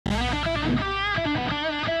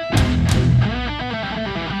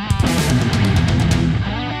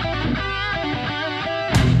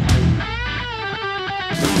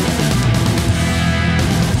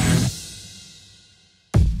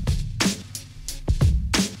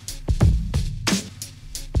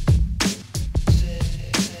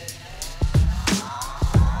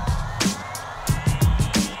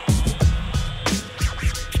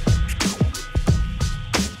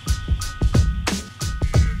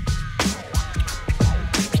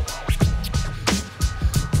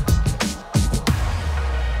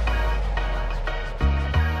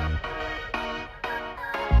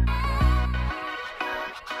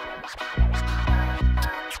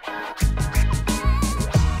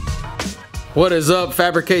What is up,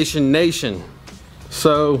 Fabrication Nation?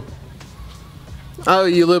 So, I owe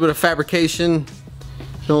you a little bit of fabrication.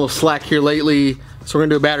 Been a little slack here lately, so we're gonna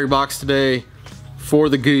do a battery box today for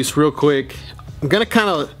the Goose real quick. I'm gonna kind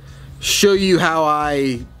of show you how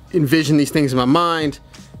I envision these things in my mind,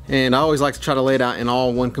 and I always like to try to lay it out in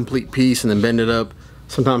all one complete piece and then bend it up.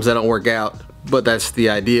 Sometimes that don't work out, but that's the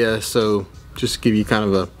idea. So just to give you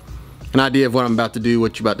kind of an idea of what I'm about to do,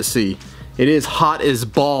 what you're about to see. It is hot as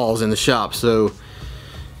balls in the shop, so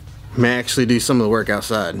I may actually do some of the work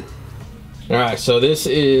outside. Alright, so this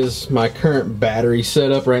is my current battery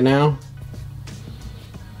setup right now.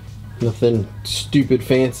 Nothing stupid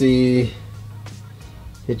fancy,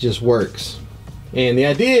 it just works. And the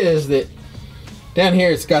idea is that down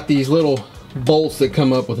here it's got these little bolts that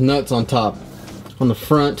come up with nuts on top, on the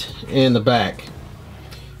front and the back.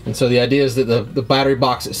 And so the idea is that the battery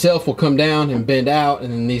box itself will come down and bend out,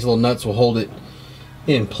 and then these little nuts will hold it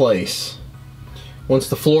in place. Once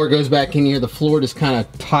the floor goes back in here, the floor just kind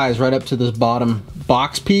of ties right up to this bottom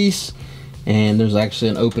box piece, and there's actually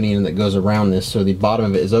an opening that goes around this, so the bottom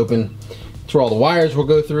of it is open. It's where all the wires will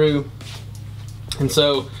go through. And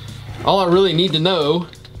so all I really need to know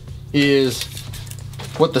is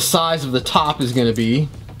what the size of the top is going to be.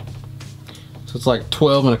 So it's like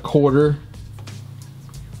 12 1/4.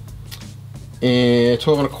 And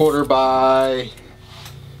 12 1/4 by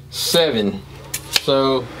 7.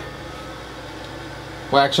 So,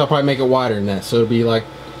 well, actually I'll probably make it wider than that. So it'll be like,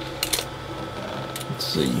 let's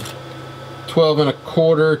see, 12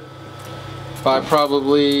 1/4 by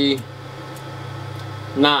probably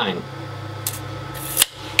 9.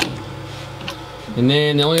 And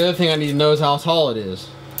then the only other thing I need to know is how tall it is.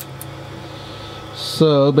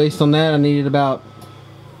 So based on that, I needed about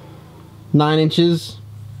 9 inches.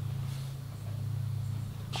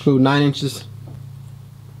 So 9 inches.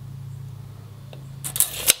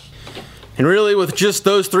 And really with just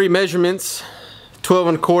those 3 measurements, 12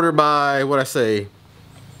 1/4 by, what I say,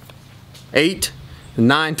 8,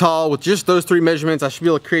 9 tall, with just those 3 measurements, I should be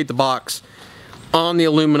able to create the box on the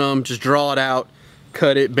aluminum, just draw it out,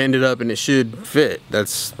 cut it, bend it up, and it should fit.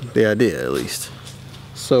 That's the idea, at least.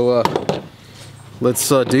 So let's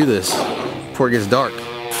do this before it gets dark.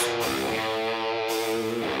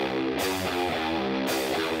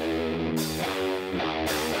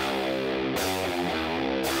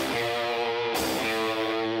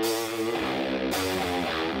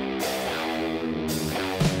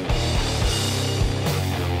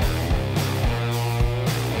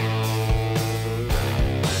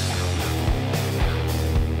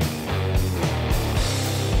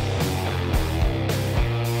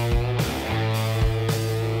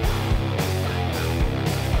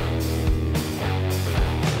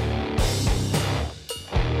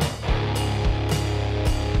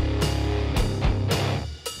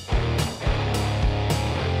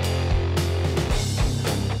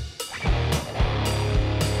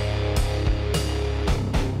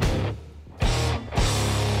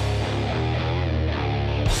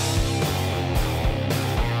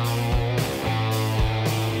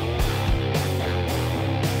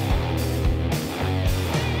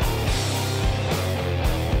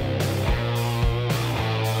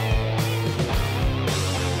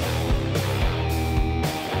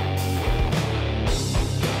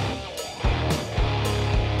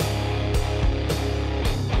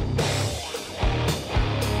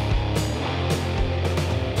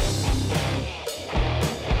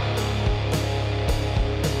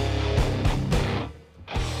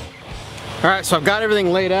 Alright, so I've got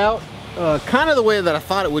everything laid out, kind of the way that I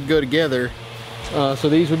thought it would go together. So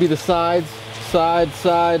these would be the sides, side,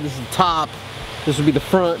 this is the top, this would be the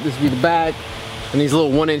front, this would be the back, and these little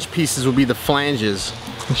 1-inch pieces would be the flanges.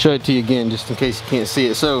 I'll show it to you again just in case you can't see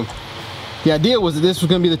it. So the idea was that this was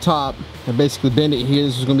going to be the top. I basically bend it here,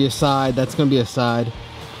 this is going to be a side, that's going to be a side.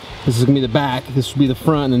 This is going to be the back, this would be the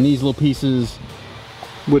front, and then these little pieces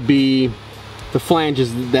would be the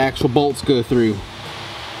flanges that the actual bolts go through.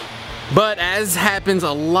 But as happens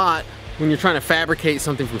a lot when you're trying to fabricate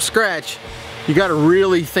something from scratch, you got to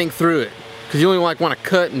really think through it, because you only want to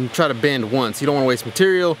cut and try to bend once. You don't want to waste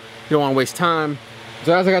material, you don't want to waste time.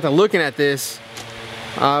 So as I got to looking at this,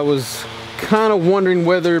 I was kind of wondering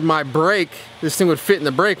whether my brake, this thing would fit in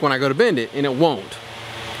the brake when I go to bend it, and it won't.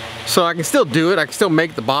 So I can still do it, I can still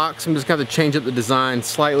make the box, I'm just going to change up the design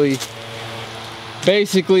slightly.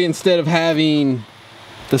 Basically, instead of having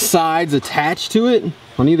the sides attached to it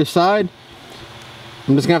on either side,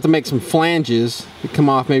 I'm just gonna have to make some flanges that come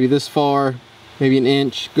off maybe this far, maybe an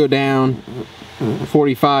inch, go down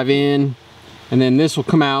 45 in, and then this will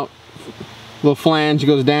come out, little flange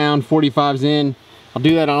goes down, 45's in. I'll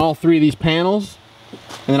do that on all 3 of these panels,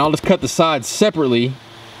 and then I'll just cut the sides separately.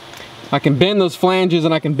 I can bend those flanges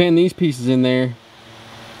and I can bend these pieces in there,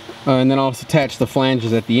 and then I'll just attach the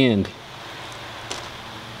flanges at the end.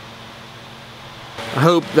 I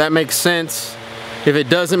hope that makes sense. If it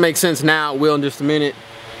doesn't make sense now, it will in just a minute.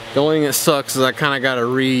 The only thing that sucks is I kind of got to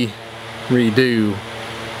redo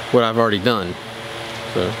what I've already done.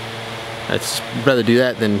 So I'd just rather do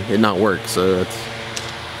that than it not work. So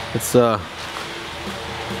it's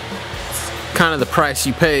kind of the price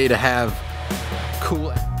you pay to have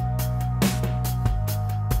cool.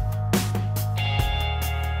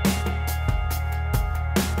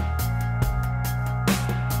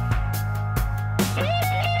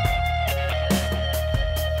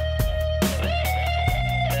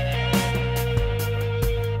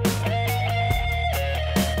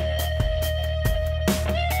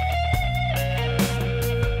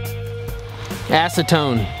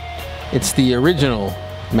 Acetone. It's the original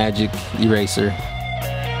magic eraser.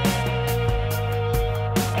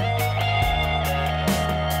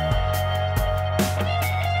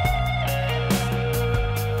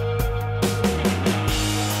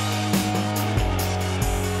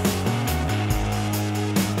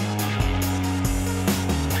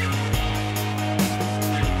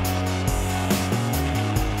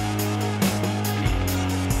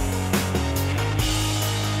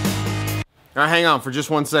 All right, hang on for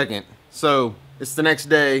just 1 second. So it's the next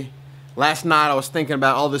day. Last night I was thinking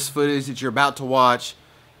about all this footage that you're about to watch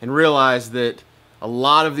and realized that a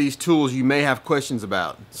lot of these tools you may have questions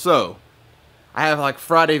about. So I have like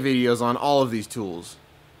Friday videos on all of these tools.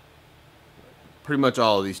 Pretty much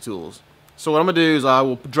all of these tools. So what I'm gonna do is I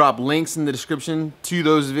will drop links in the description to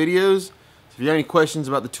those videos. So if you have any questions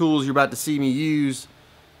about the tools you're about to see me use,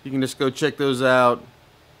 you can just go check those out.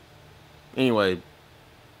 Anyway,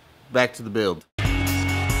 back to the build.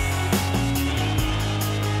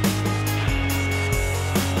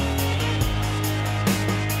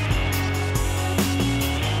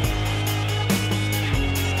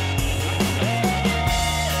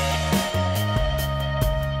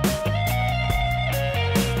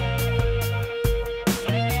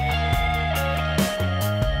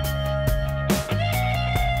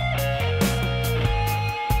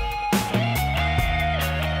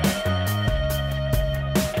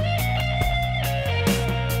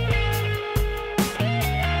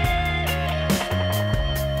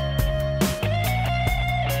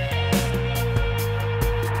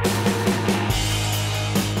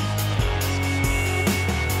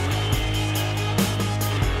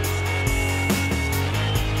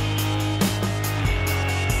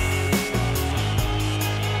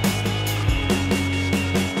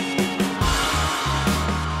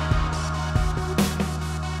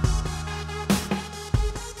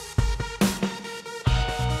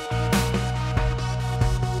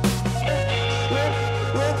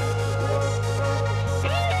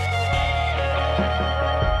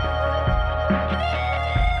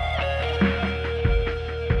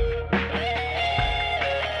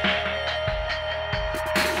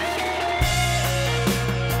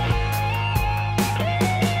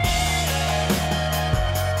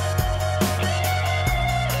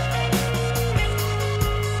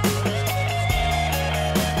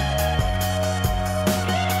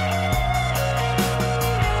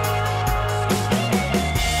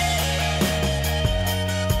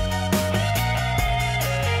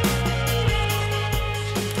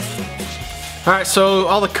 Alright, so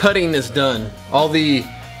all the cutting is done. All the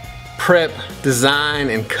prep, design,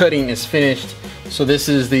 and cutting is finished. So this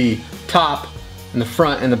is the top and the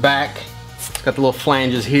front and the back. It's got the little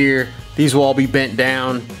flanges here. These will all be bent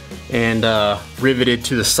down and riveted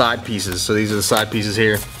to the side pieces. So these are the side pieces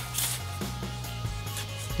here.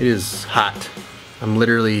 It is hot. I'm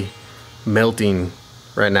literally melting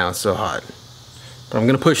right now. It's so hot. But I'm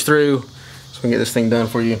gonna push through so we can get this thing done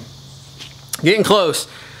for you. Getting close.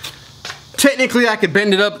 Technically, I could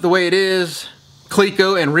bend it up the way it is,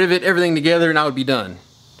 Cleco, and rivet everything together, and I would be done.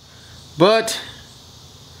 But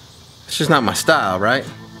it's just not my style, right?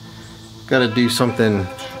 Gotta do something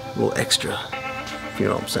a little extra, if you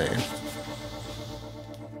know what I'm saying.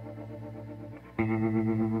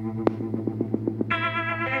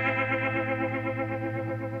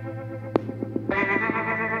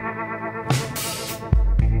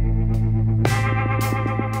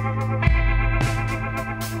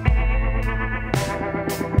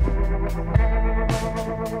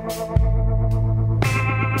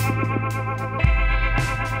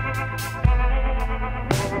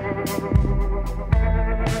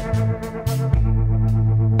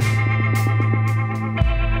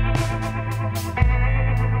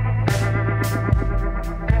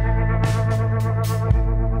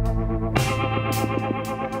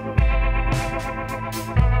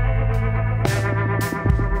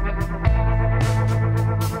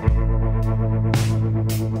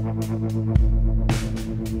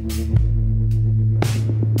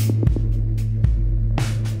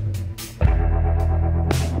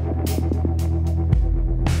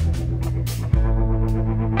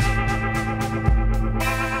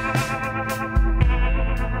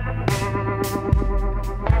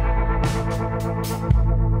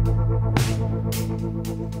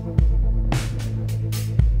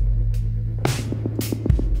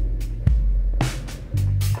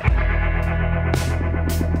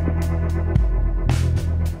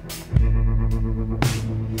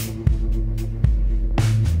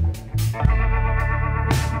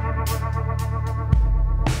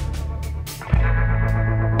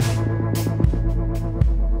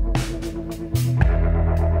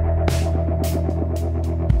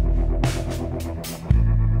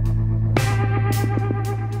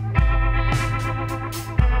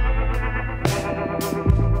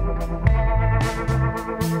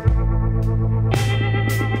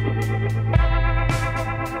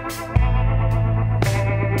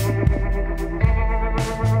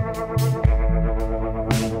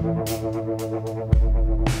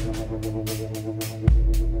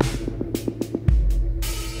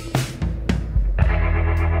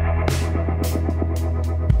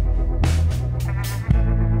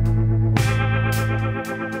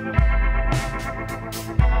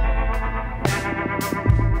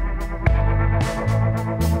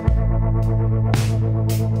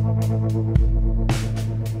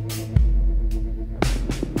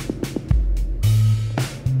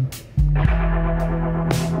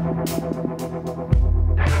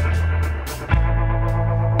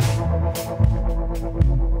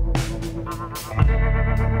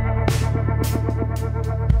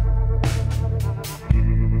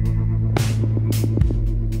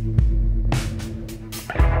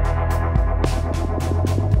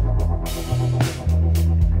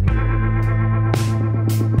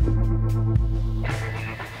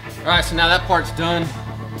 Alright, so now that part's done.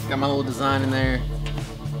 Got my little design in there.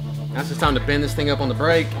 Now it's just time to bend this thing up on the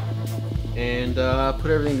brake and put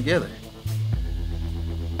everything together.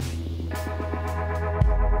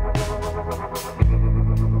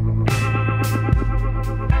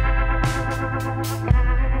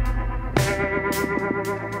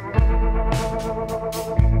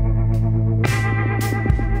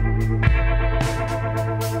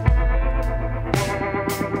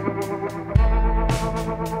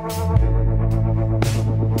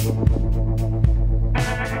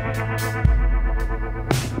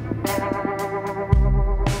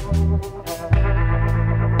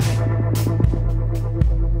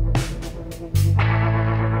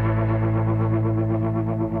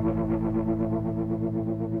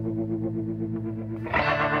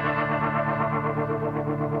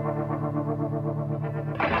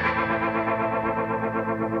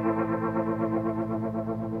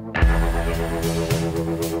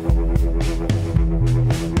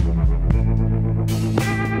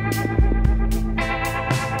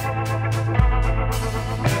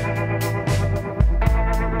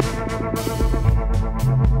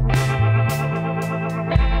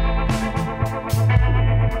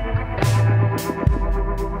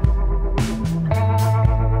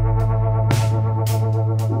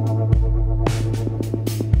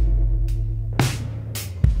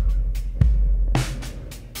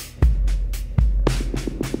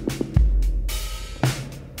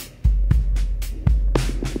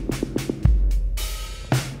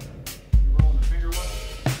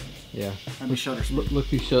 Yeah. Let me shut her. Look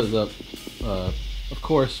who shows up. Of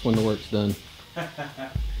course, when the work's done.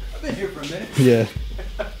 I've been here for a minute. Yeah.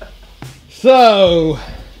 So,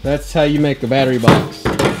 that's how you make a battery box.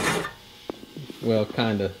 Well,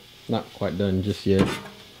 kinda. Not quite done just yet.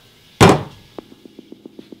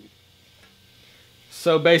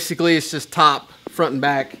 So basically, it's just top, front and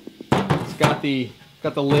back. It's got the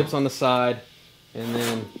lips on the side, and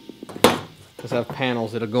then because I have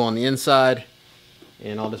panels, it'll go on the inside,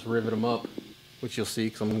 and I'll just rivet them up, which you'll see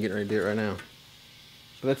because I'm getting ready to do it right now.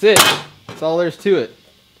 So that's it. That's all there is to it.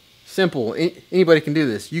 Simple. Anybody can do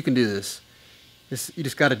this. You can do this. You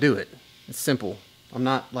just got to do it. It's simple. I'm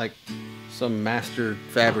not like some master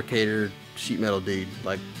fabricator sheet metal dude.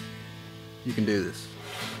 Like, you can do this.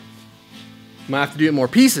 You might have to do it in more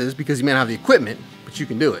pieces because you may not have the equipment, but you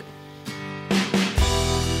can do it.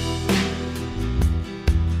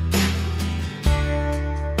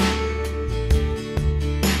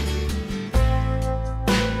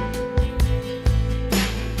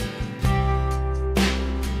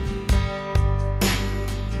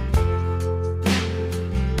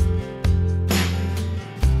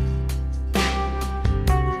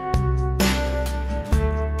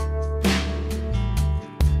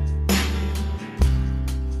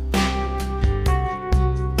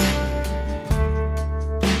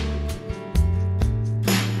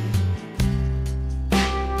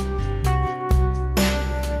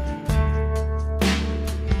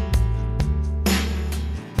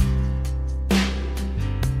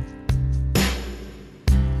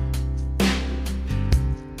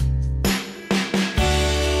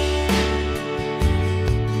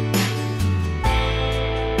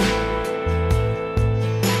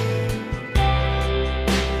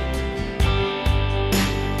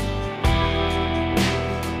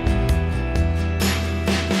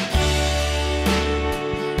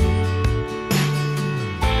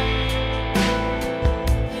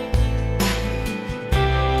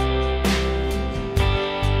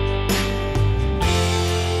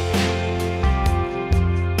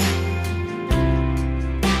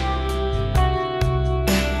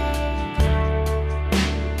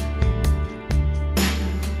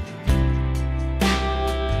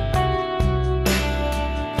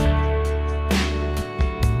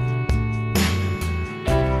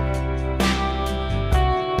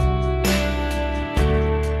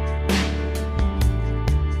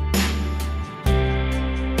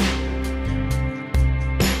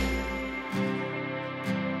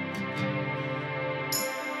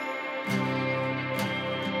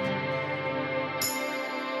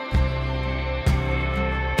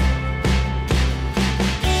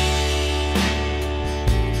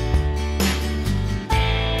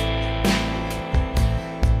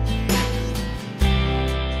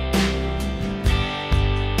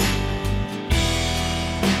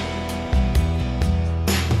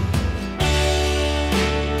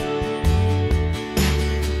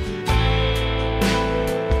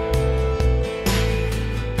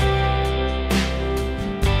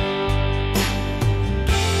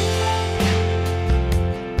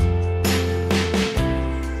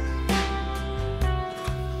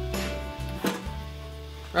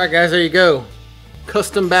 Alright guys, there you go.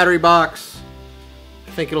 Custom battery box. I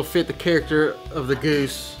think it'll fit the character of the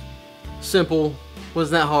goose. Simple,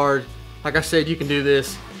 wasn't that hard. Like I said, you can do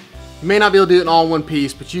this. You may not be able to do it in all one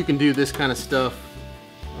piece, but you can do this kind of stuff.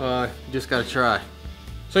 You just gotta try.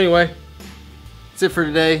 So anyway, that's it for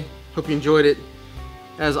today. Hope you enjoyed it.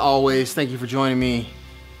 As always, thank you for joining me.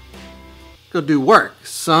 Go do work,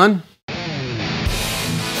 son.